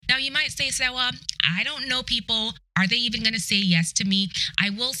you might say, Serwaa, I don't know people. Are they even going to say yes to me? I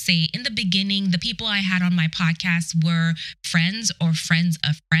will say in the beginning, the people I had on my podcast were friends or friends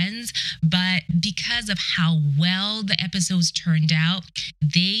of friends. But because of how well the episodes turned out,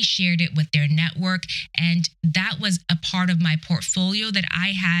 they shared it with their network. And that was a part of my portfolio that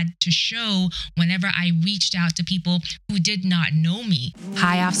I had to show whenever I reached out to people who did not know me.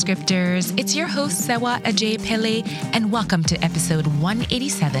 Hi, Off-Scripters. It's your host, Serwaa Adjei-Pelle, and welcome to episode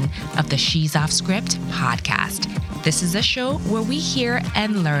 187 of the She's Off Script podcast. This is a show where we hear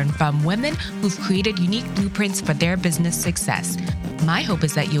and learn from women who've created unique blueprints for their business success. My hope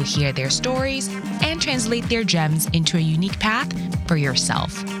is that you'll hear their stories and translate their gems into a unique path for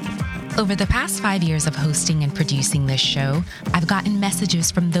yourself. Over the past 5 years of hosting and producing this show, I've gotten messages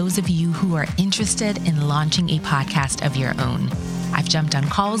from those of you who are interested in launching a podcast of your own. I've jumped on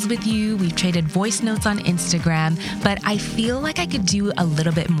calls with you, we've traded voice notes on Instagram, but I feel like I could do a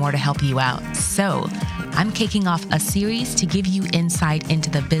little bit more to help you out. So I'm kicking off a series to give you insight into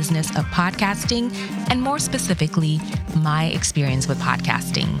the business of podcasting and more specifically, my experience with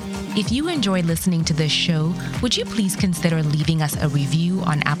podcasting. If you enjoy listening to this show, would you please consider leaving us a review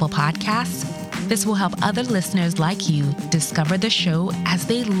on Apple Podcasts? This will help other listeners like you discover the show as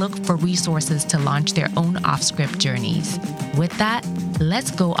they look for resources to launch their own off-script journeys. With that,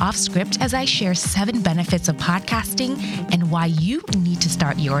 let's go off-script as I share 7 benefits of podcasting and why you need to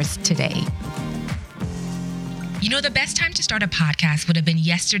start yours today. You know, the best time to start a podcast would have been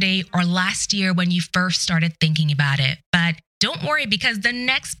yesterday or last year when you first started thinking about it. But don't worry, because the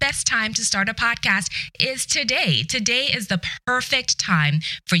next best time to start a podcast is today. Today is the perfect time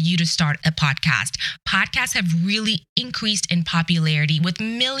for you to start a podcast. Podcasts have really increased in popularity with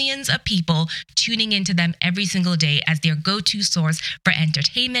millions of people tuning into them every single day as their go-to source for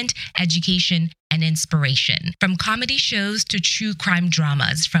entertainment, education, and inspiration. From comedy shows to true crime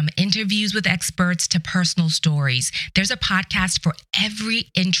dramas, from interviews with experts to personal stories, there's a podcast for every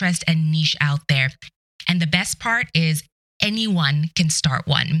interest and niche out there. And the best part is anyone can start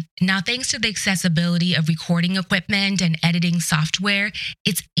one. Now, thanks to the accessibility of recording equipment and editing software,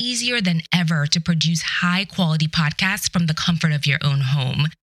 it's easier than ever to produce high-quality podcasts from the comfort of your own home.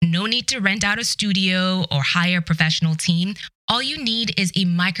 No need to rent out a studio or hire a professional team. All you need is a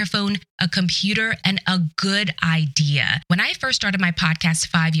microphone, a computer, and a good idea. When I first started my podcast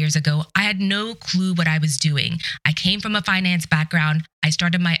 5 years ago, I had no clue what I was doing. I came from a finance background. I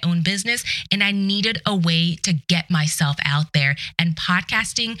started my own business and I needed a way to get myself out there. And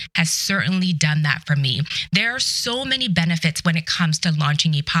podcasting has certainly done that for me. There are so many benefits when it comes to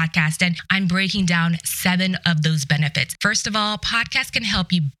launching a podcast, and I'm breaking down 7 of those benefits. First of all, podcasts can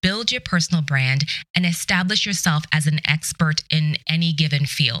help you build your personal brand and establish yourself as an expert in any given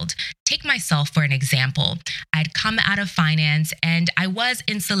field. Take myself for an example. I'd come out of finance and I was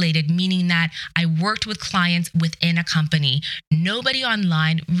insulated, meaning that I worked with clients within a company. Nobody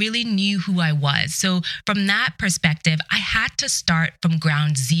online really knew who I was. So from that perspective, I had to start from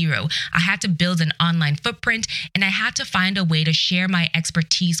ground zero. I had to build an online footprint and I had to find a way to share my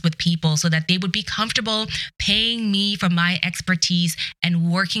expertise with people so that they would be comfortable paying me for my expertise and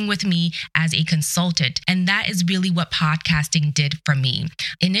working with me as a consultant. And that is really what podcasting did for me.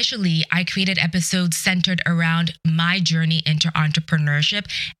 Initially, I created episodes centered around my journey into entrepreneurship,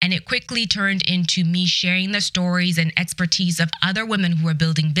 and it quickly turned into me sharing the stories and expertise of other women who are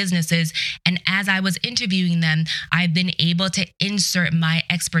building businesses. And as I was interviewing them, I've been able to insert my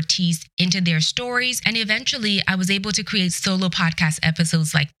expertise into their stories. And eventually, I was able to create solo podcast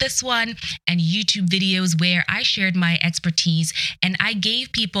episodes like this one and YouTube videos where I shared my expertise and I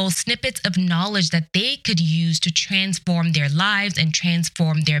gave people snippets of knowledge that they could use to transform their lives and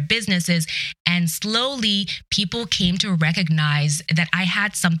transform their businesses. And slowly, people came to recognize that I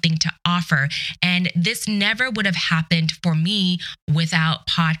had something to offer. And this never would have happened for me without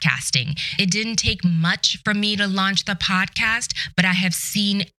podcasting. It didn't take much for me to launch the podcast, but I have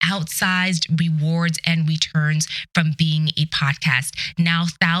seen outsized rewards and returns from being a podcast. Now,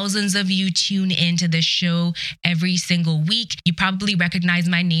 thousands of you tune into this show every single week. You probably recognize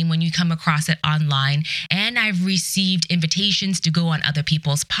my name when you come across it online. And I've received invitations to go on other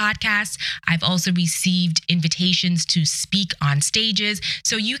people's podcasts. I've also received invitations to speak on stages.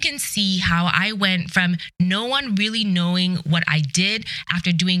 So you can see how I went from no one really knowing what I did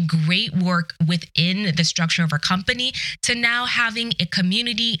after doing great work within the structure of a company to now having a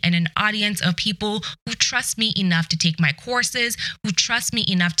community and an audience of people who trust me enough to take my courses, who trust me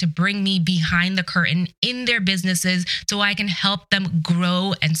enough to bring me behind the curtain in their businesses so I can help them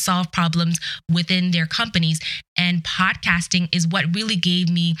grow and solve problems within their companies. And podcasting is what really gave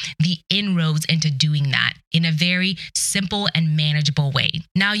me the inroads into doing that in a very simple and manageable way.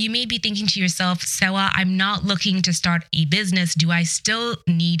 Now, you may be thinking to yourself, Serwaa, I'm not looking to start a business. Do I still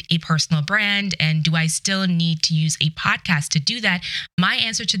need a personal brand? And do I still need to use a podcast to do that? My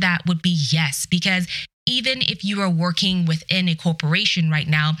answer to that would be yes, because even if you are working within a corporation right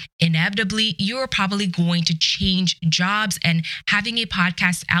now, inevitably, you're probably going to change jobs, and having a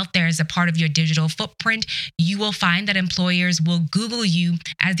podcast out there as a part of your digital footprint, you will find that employers will Google you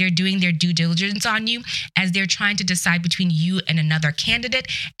as they're doing their due diligence on you, as they're trying to decide between you and another candidate.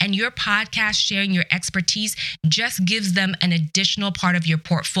 And your podcast sharing your expertise just gives them an additional part of your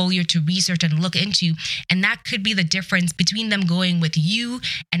portfolio to research and look into. And that could be the difference between them going with you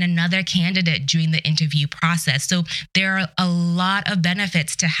and another candidate during the interview process. So there are a lot of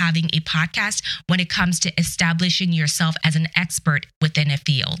benefits to having a podcast when it comes to establishing yourself as an expert within a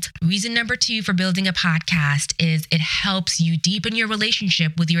field. Reason number 2 for building a podcast is it helps you deepen your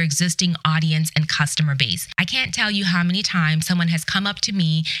relationship with your existing audience and customer base. I can't tell you how many times someone has come up to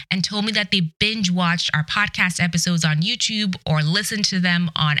me and told me that they binge watched our podcast episodes on YouTube or listened to them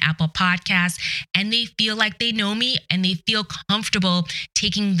on Apple Podcasts, and they feel like they know me and they feel comfortable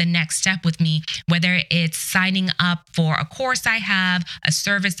taking the next step with me, whether it's signing up for a course I have, a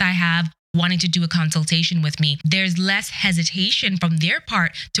service I have, wanting to do a consultation with me. There's less hesitation from their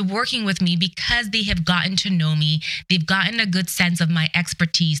part to working with me because they have gotten to know me. They've gotten a good sense of my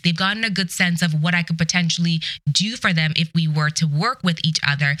expertise. They've gotten a good sense of what I could potentially do for them if we were to work with each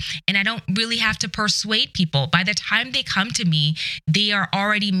other. And I don't really have to persuade people. By the time they come to me, they are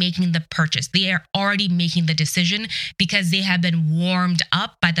already making the purchase. They are already making the decision because they have been warmed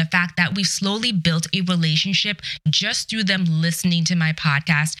up by the fact that we've slowly built a relationship just through them listening to my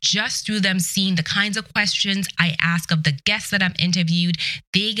podcast, just through them seeing the kinds of questions I ask of the guests that I'm interviewed.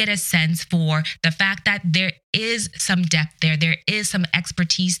 They get a sense for the fact that there is some depth there. There is some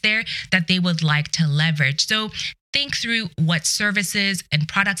expertise there that they would like to leverage. So think through what services and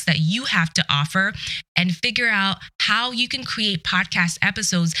products that you have to offer and figure out how you can create podcast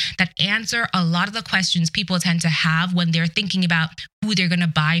episodes that answer a lot of the questions people tend to have when they're thinking about who they're going to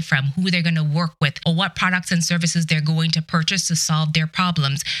buy from, who they're going to work with, or what products and services they're going to purchase to solve their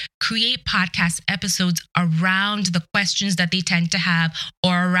problems. Create podcast episodes around the questions that they tend to have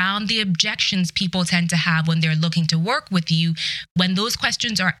or around the objections people tend to have when they're looking to work with you. When those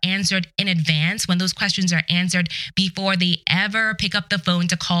questions are answered in advance, when those questions are answered before they ever pick up the phone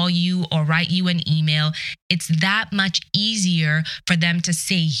to call you or write you an email, it's that much easier for them to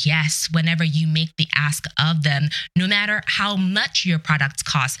say yes whenever you make the ask of them, no matter how much your products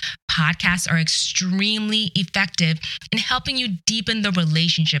cost. Podcasts are extremely effective in helping you deepen the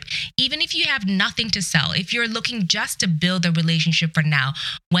relationship. Even if you have nothing to sell, if you're looking just to build a relationship for now,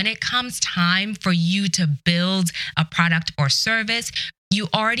 when it comes time for you to build a product or service, you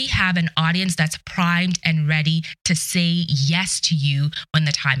already have an audience that's primed and ready to say yes to you when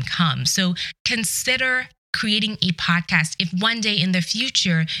the time comes. So consider creating a podcast if one day in the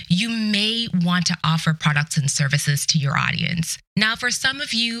future you may want to offer products and services to your audience. Now, for some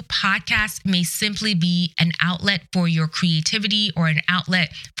of you, podcasts may simply be an outlet for your creativity or an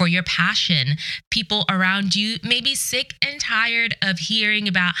outlet for your passion. People around you may be sick and tired of hearing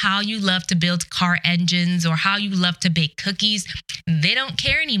about how you love to build car engines or how you love to bake cookies. They don't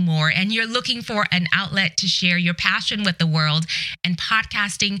care anymore, and you're looking for an outlet to share your passion with the world. And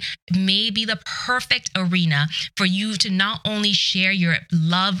podcasting may be the perfect arena for you to not only share your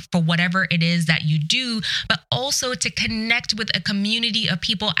love for whatever it is that you do, but also to connect with a community of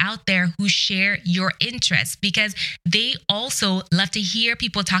people out there who share your interests, because they also love to hear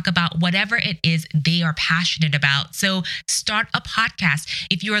people talk about whatever it is they are passionate about. So start a podcast.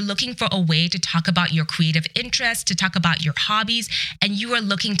 If you are looking for a way to talk about your creative interests, to talk about your hobbies, and you are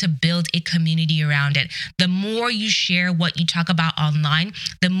looking to build a community around it, the more you share what you talk about online,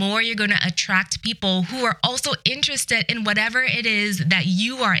 the more you're going to attract people who are also interested in whatever it is that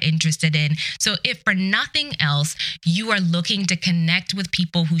you are interested in. So if for nothing else, you are looking to connect with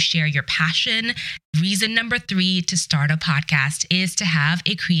people who share your passion, reason number 3 to start a podcast is to have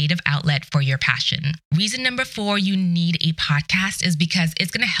a creative outlet for your passion. Reason number 4 you need a podcast is because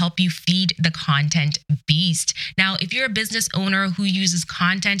it's going to help you feed the content beast. Now, if you're a business owner who uses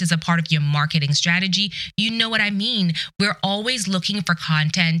content as a part of your marketing strategy, you know what I mean. We're always looking for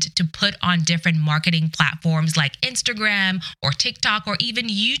content to put on different marketing platforms like Instagram or TikTok or even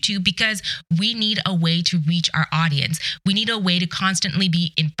YouTube, because we need a way to reach our audience. We need a way to constantly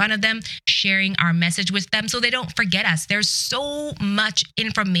be in front of them, sharing our message with them so they don't forget us. There's so much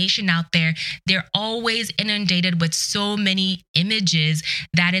information out there. They're always inundated with so many images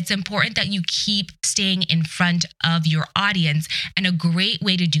that it's important that you keep staying in front of your audience. And a great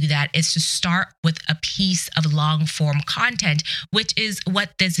way to do that is to start with a piece of long form content, which is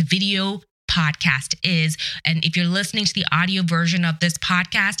what this video podcast is. And if you're listening to the audio version of this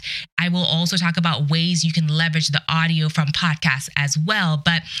podcast, I will also talk about ways you can leverage the audio from podcasts as well.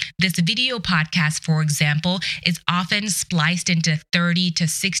 But this video podcast, for example, is often spliced into 30 to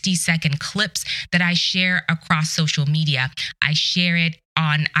 60-second clips that I share across social media. I share it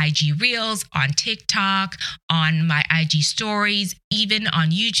on IG Reels, on TikTok, on my IG stories, even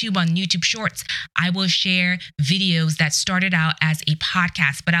on YouTube Shorts. I will share videos that started out as a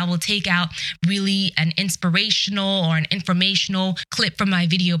podcast, but I will take out really an inspirational or an informational clip from my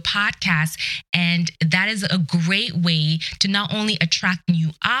video podcast. And that is a great way to not only attract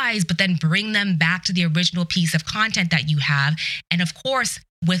new eyes, but then bring them back to the original piece of content that you have. And of course,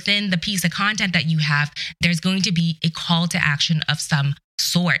 within the piece of content that you have, there's going to be a call to action of some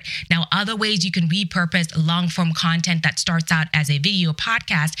sort. Now, other ways you can repurpose long form content that starts out as a video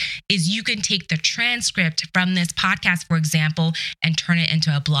podcast is you can take the transcript from this podcast, for example, and turn it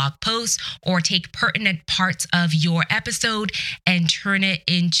into a blog post, or take pertinent parts of your episode and turn it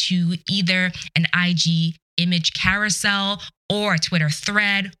into either an IG image carousel or a Twitter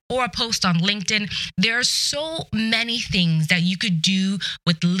thread or a post on LinkedIn. There are so many things that you could do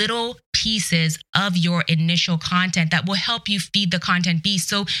with little pieces of your initial content that will help you feed the content beast.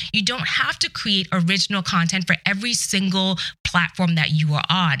 So you don't have to create original content for every single platform that you are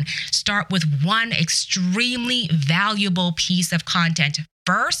on. Start with one extremely valuable piece of content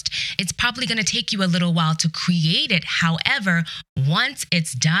first. It's probably going to take you a little while to create it. However, once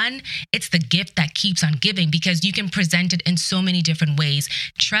it's done, it's the gift that keeps on giving because you can present it in so many different ways.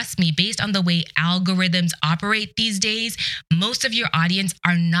 Trust me, based on the way algorithms operate these days, most of your audience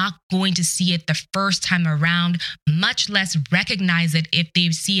are not going to see it the first time around, much less recognize it if they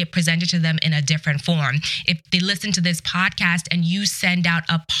see it presented to them in a different form. If they listen to this podcast and you send out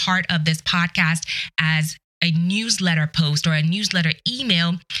a part of this podcast as a newsletter post or a newsletter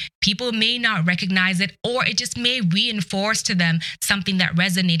email, people may not recognize it, or it just may reinforce to them something that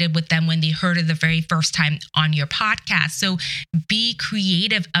resonated with them when they heard it the very first time on your podcast. So be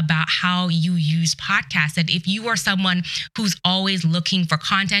creative about how you use podcasts. And if you are someone who's always looking for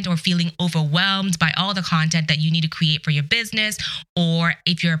content or feeling overwhelmed by all the content that you need to create for your business, or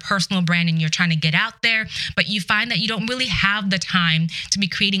if you're a personal brand and you're trying to get out there, but you find that you don't really have the time to be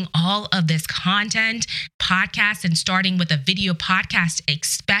creating all of this content, podcasts and starting with a video podcast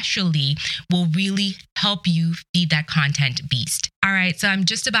especially will really help you feed that content beast. All right, so I'm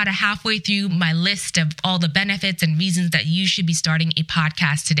just about halfway through my list of all the benefits and reasons that you should be starting a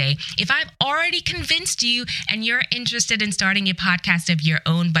podcast today. If I've already convinced you and you're interested in starting a podcast of your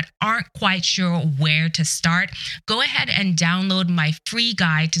own but aren't quite sure where to start, go ahead and download my free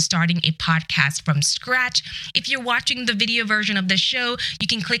guide to starting a podcast from scratch. If you're watching the video version of the show, you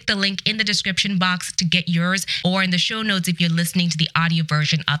can click the link in the description box to get yours, or in the show notes if you're listening to the audio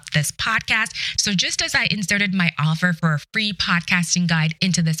version of this podcast. So just as I inserted my offer for a free podcasting guide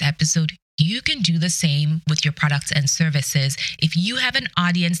into this episode, you can do the same with your products and services. If you have an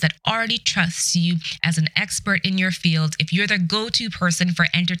audience that already trusts you as an expert in your field, if you're the go-to person for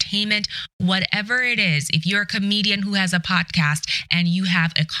entertainment, whatever it is, if you're a comedian who has a podcast and you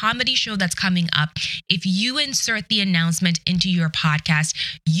have a comedy show that's coming up, if you insert the announcement into your podcast,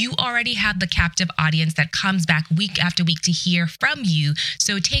 you already have the captive audience that comes back week after week to hear from you.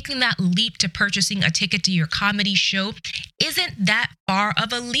 So taking that leap to purchasing a ticket to your comedy show isn't that far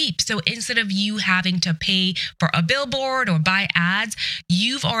of a leap. So instead of you having to pay for a billboard or buy ads,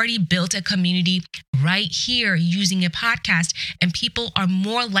 you've already built a community right here using a podcast, and people are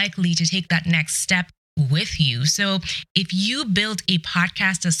more likely to take that next step with you. So if you build a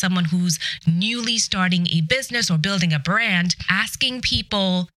podcast as someone who's newly starting a business or building a brand, asking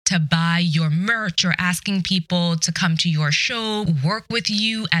people to buy your merch or asking people to come to your show, work with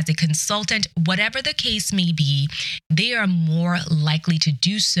you as a consultant, whatever the case may be, they are more likely to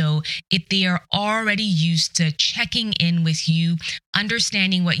do so if they are already used to checking in with you,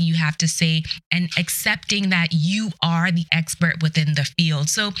 understanding what you have to say, and accepting that you are the expert within the field.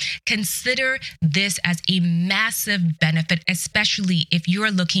 So consider this as a massive benefit, especially if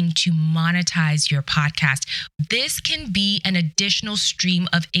you're looking to monetize your podcast. This can be an additional stream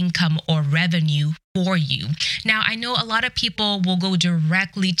of income or revenue for you. Now, I know a lot of people will go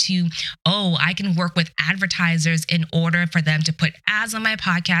directly to, I can work with advertisers in order for them to put ads on my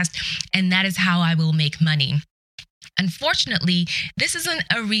podcast, and that is how I will make money. Unfortunately, this isn't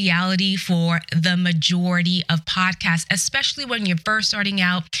a reality for the majority of podcasts, especially when you're first starting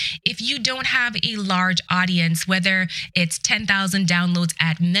out. If you don't have a large audience, whether it's 10,000 downloads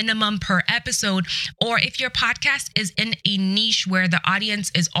at minimum per episode, or if your podcast is in a niche where the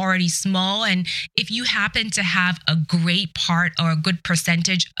audience is already small, and if you happen to have a great part or a good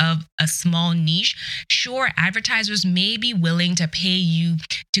percentage of a small niche, sure, advertisers may be willing to pay you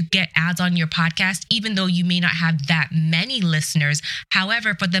to get ads on your podcast, even though you may not have that many listeners.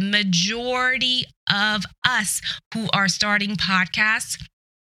 However, for the majority of us who are starting podcasts,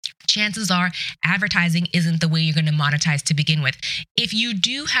 chances are advertising isn't the way you're going to monetize to begin with. If you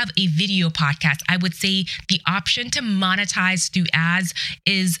do have a video podcast, I would say the option to monetize through ads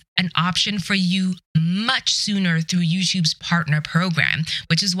is an option for you much sooner through YouTube's partner program,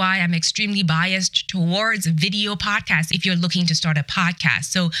 which is why I'm extremely biased towards video podcasts if you're looking to start a podcast.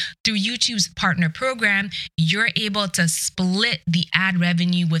 So through YouTube's partner program, you're able to split the ad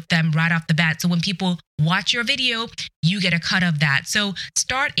revenue with them right off the bat. So when people watch your video, you get a cut of that. So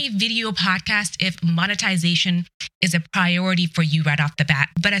start a video podcast if monetization is a priority for you right off the bat.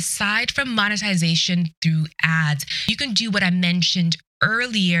 But aside from monetization through ads, you can do what I mentioned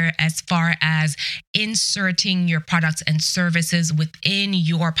earlier as far as inserting your products and services within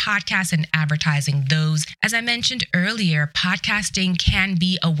your podcast and advertising those. As I mentioned earlier, podcasting can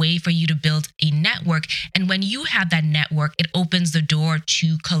be a way for you to build a network. And when you have that network, it opens the door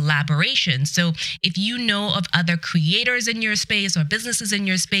to collaboration. So if you know of other creators in your space or businesses in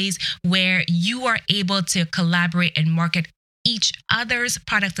your space where you are able to collaborate and market each other's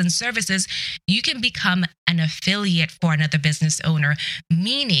products and services, you can become an affiliate for another business owner.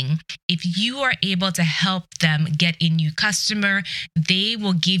 Meaning, if you are able to help them get a new customer, they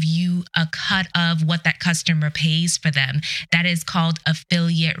will give you a cut of what that customer pays for them. That is called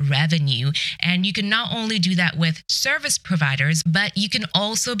affiliate revenue. And you can not only do that with service providers, but you can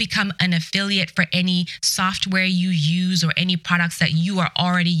also become an affiliate for any software you use or any products that you are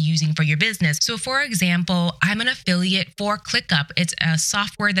already using for your business. So for example, I'm an affiliate for ClickUp. It's a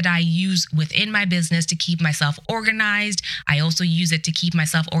software that I use within my business to keep myself organized. I also use it to keep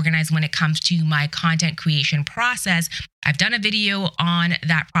myself organized when it comes to my content creation process. I've done a video on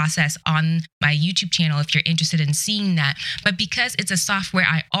that process on my YouTube channel if you're interested in seeing that. But because it's a software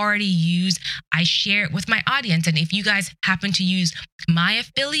I already use, I share it with my audience. And if you guys happen to use my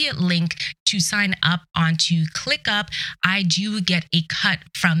affiliate link to sign up onto ClickUp, I do get a cut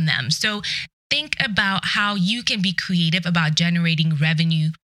from them. So think about how you can be creative about generating revenue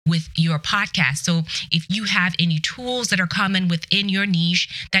with your podcast. So if you have any tools that are common within your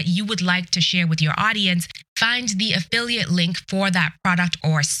niche that you would like to share with your audience, find the affiliate link for that product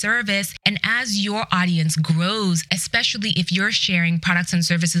or service. And as your audience grows, especially if you're sharing products and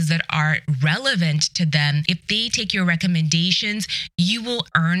services that are relevant to them, if they take your recommendations, you will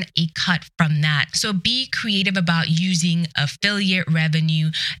earn a cut from that. So be creative about using affiliate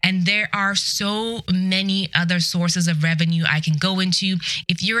revenue. And there are so many other sources of revenue I can go into.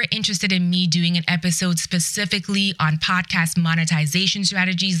 If you're interested in me doing an episode specifically on podcast monetization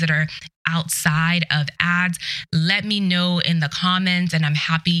strategies that are outside of ads, let me know in the comments and I'm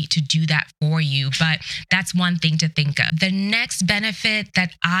happy to do that for you. But that's one thing to think of. The next benefit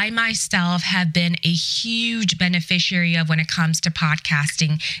that I myself have been a huge beneficiary of when it comes to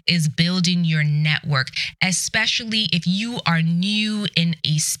podcasting is building your network, especially if you are new in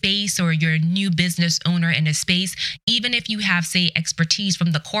a space or you're a new business owner in a space, even if you have, say, expertise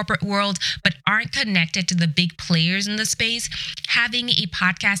from the corporate world, but aren't connected to the big players in the space, having a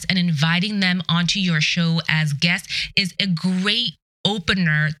podcast and inviting them onto your show as guests is a great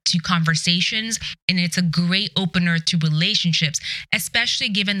opener to conversations, and it's a great opener to relationships, especially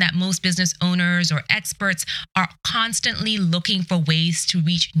given that most business owners or experts are constantly looking for ways to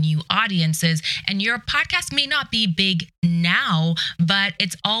reach new audiences. And your podcast may not be big now, but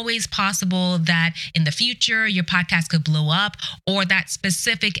it's always possible that in the future, your podcast could blow up, or that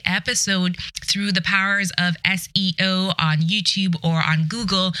specific episode through the powers of SEO on YouTube or on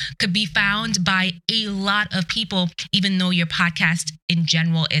Google could be found by a lot of people, even though your podcast in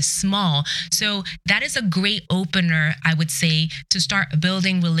general is small. So that is a great opener, I would say, to start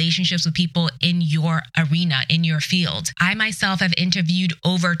building relationships with people in your arena, in your field. I myself have interviewed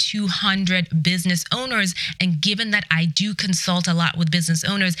over 200 business owners, and given that I do consult a lot with business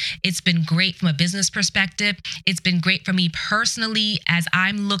owners, it's been great from a business perspective. It's been great for me personally as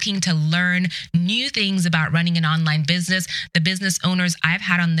I'm looking to learn new things about running an online business. The business owners I've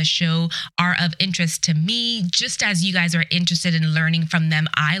had on the show are of interest to me, just as you guys are interested in learning learning from them,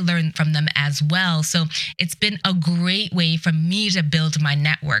 I learn from them as well. So it's been a great way for me to build my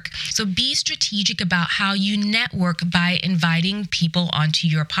network. So be strategic about how you network by inviting people onto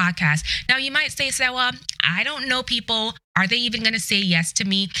your podcast. Now, you might say, Serwaa, I don't know people. Are they even going to say yes to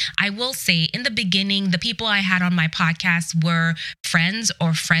me? I will say in the beginning, the people I had on my podcast were friends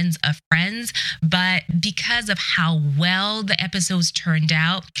or friends of friends. But because of how well the episodes turned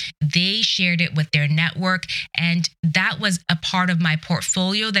out, they shared it with their network. And that was a part of my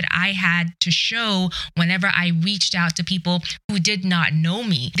portfolio that I had to show whenever I reached out to people who did not know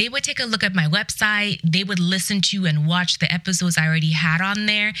me. They would take a look at my website. They would listen to and watch the episodes I already had on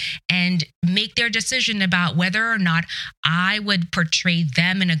there and make their decision about whether or not I would portray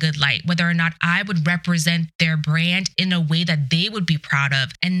them in a good light, whether or not I would represent their brand in a way that they would be proud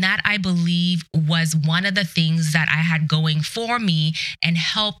of. And that, I believe, was one of the things that I had going for me and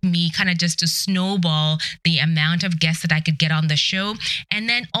helped me kind of just to snowball the amount of guests that I could get on the show. And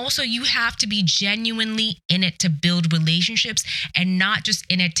then also, you have to be genuinely in it to build relationships and not just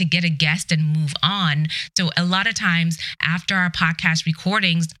in it to get a guest and move on. So a lot of times after our podcast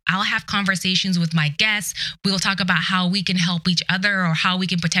recordings, I'll have conversations with my guests. We'll talk about how we can help each other or how we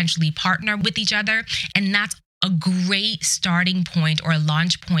can potentially partner with each other. And that's a great starting point or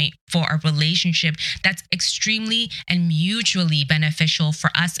launch point for a relationship that's extremely and mutually beneficial for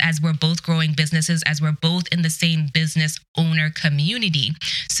us as we're both growing businesses, as we're both in the same business owner community.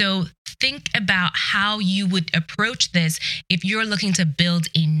 So think about how you would approach this if you're looking to build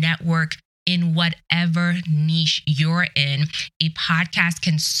a network in whatever niche you're in. A podcast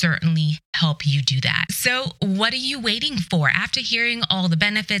can certainly help you do that. So what are you waiting for? After hearing all the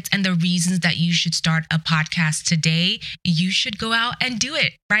benefits and the reasons that you should start a podcast today, you should go out and do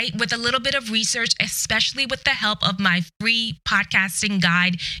it, right? With a little bit of research, especially with the help of my free podcasting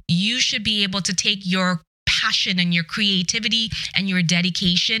guide, you should be able to take your passion and your creativity and your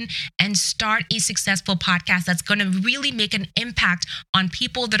dedication and start a successful podcast that's going to really make an impact on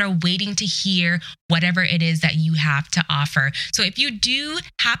people that are waiting to hear whatever it is that you have to offer. So if you do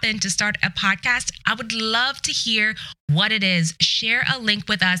happen to start a podcast, I would love to hear what it is. Share a link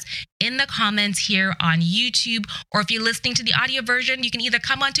with us in the comments here on YouTube, or if you're listening to the audio version, you can either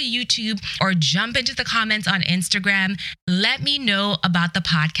come onto YouTube or jump into the comments on Instagram. Let me know about the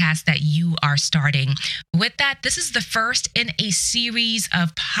podcast that you are starting. With that, this is the first in a series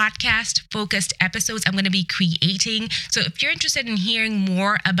of podcast-focused episodes I'm going to be creating. So if you're interested in hearing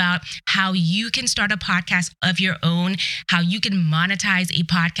more about how you can start a podcast of your own, how you can monetize a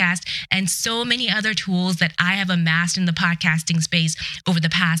podcast, and so many other tools that I have amassed in the podcasting space over the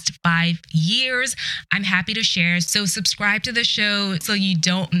past 5 years, I'm happy to share. So subscribe to the show so you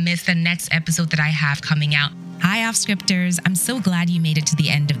don't miss the next episode that I have coming out. Hi, Off-Scripters. I'm so glad you made it to the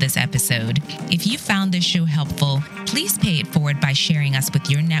end of this episode. If you found this show helpful, please pay it forward by sharing us with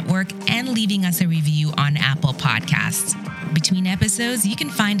your network and leaving us a review on Apple Podcasts. Between episodes, you can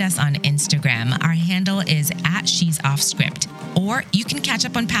find us on Instagram. Our handle is @She'sOffScript, or you can catch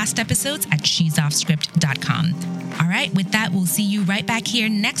up on past episodes at she'soffscript.com. All right, with that, we'll see you right back here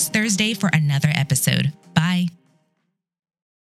next Thursday for another episode. Bye.